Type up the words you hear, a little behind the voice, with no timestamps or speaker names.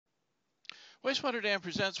WasteWater Dan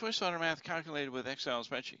presents wastewater math calculated with Excel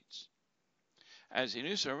spreadsheets. As a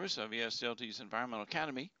new service of ESDLT's Environmental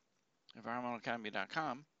Academy,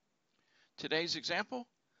 environmentalacademy.com, today's example,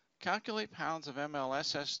 calculate pounds of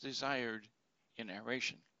MLSS desired in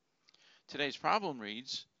aeration. Today's problem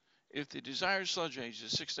reads, if the desired sludge age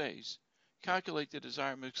is 6 days, calculate the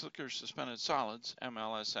desired mixed liquor suspended solids,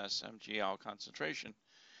 MLSS MgL concentration,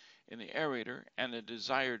 in the aerator and the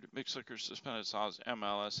desired mixed liquor suspended solids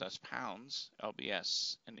MLSS pounds,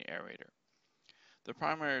 LBS, in the aerator. The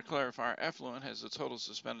primary clarifier effluent has a total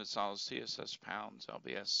suspended solids TSS pounds,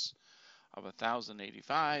 LBS, of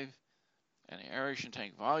 1,085 and an aeration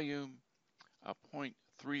tank volume of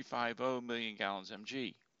 0.350 million gallons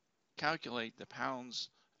mg. Calculate the pounds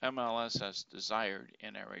MLSS desired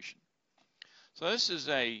in aeration. So this is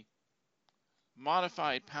a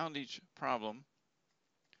modified poundage problem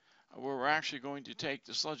where we're actually going to take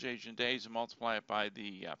the sludge age in days and multiply it by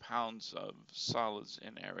the pounds of solids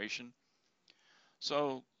in aeration.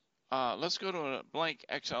 So let's go to a blank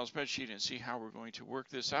Excel spreadsheet and see how we're going to work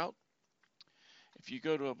this out. If you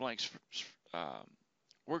go to a blank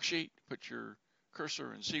worksheet, put your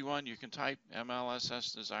cursor in C1, you can type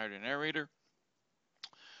MLSS desired in aerator.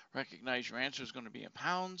 Recognize your answer is going to be in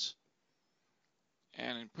pounds.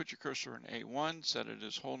 And put your cursor in A1, set it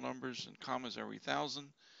as whole numbers and commas every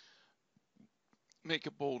 1,000. Make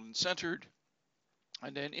it bold and centered,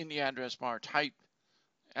 and then in the address bar for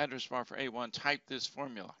A1, type this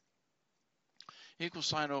formula. Equal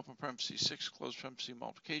sign, open parenthesis 6, close parenthesis,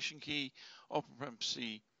 multiplication key, open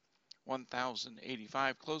parenthesis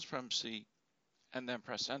 1085, close parenthesis, and then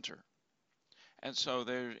press enter. And so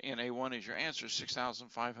there in A1 is your answer,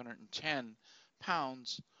 6,510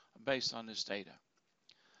 pounds based on this data.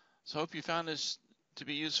 So I hope you found this to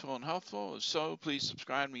be useful and helpful. If so, please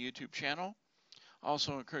subscribe to my YouTube channel.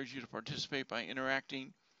 Also encourage you to participate by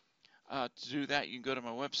interacting. To do that, you can go to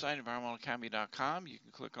my website, environmentalacademy.com. You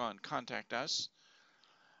can click on Contact Us,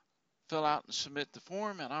 fill out and submit the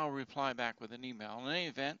form, and I'll reply back with an email. In any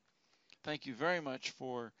event, thank you very much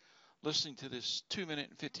for listening to this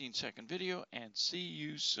 2-minute and 15-second video, and see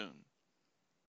you soon.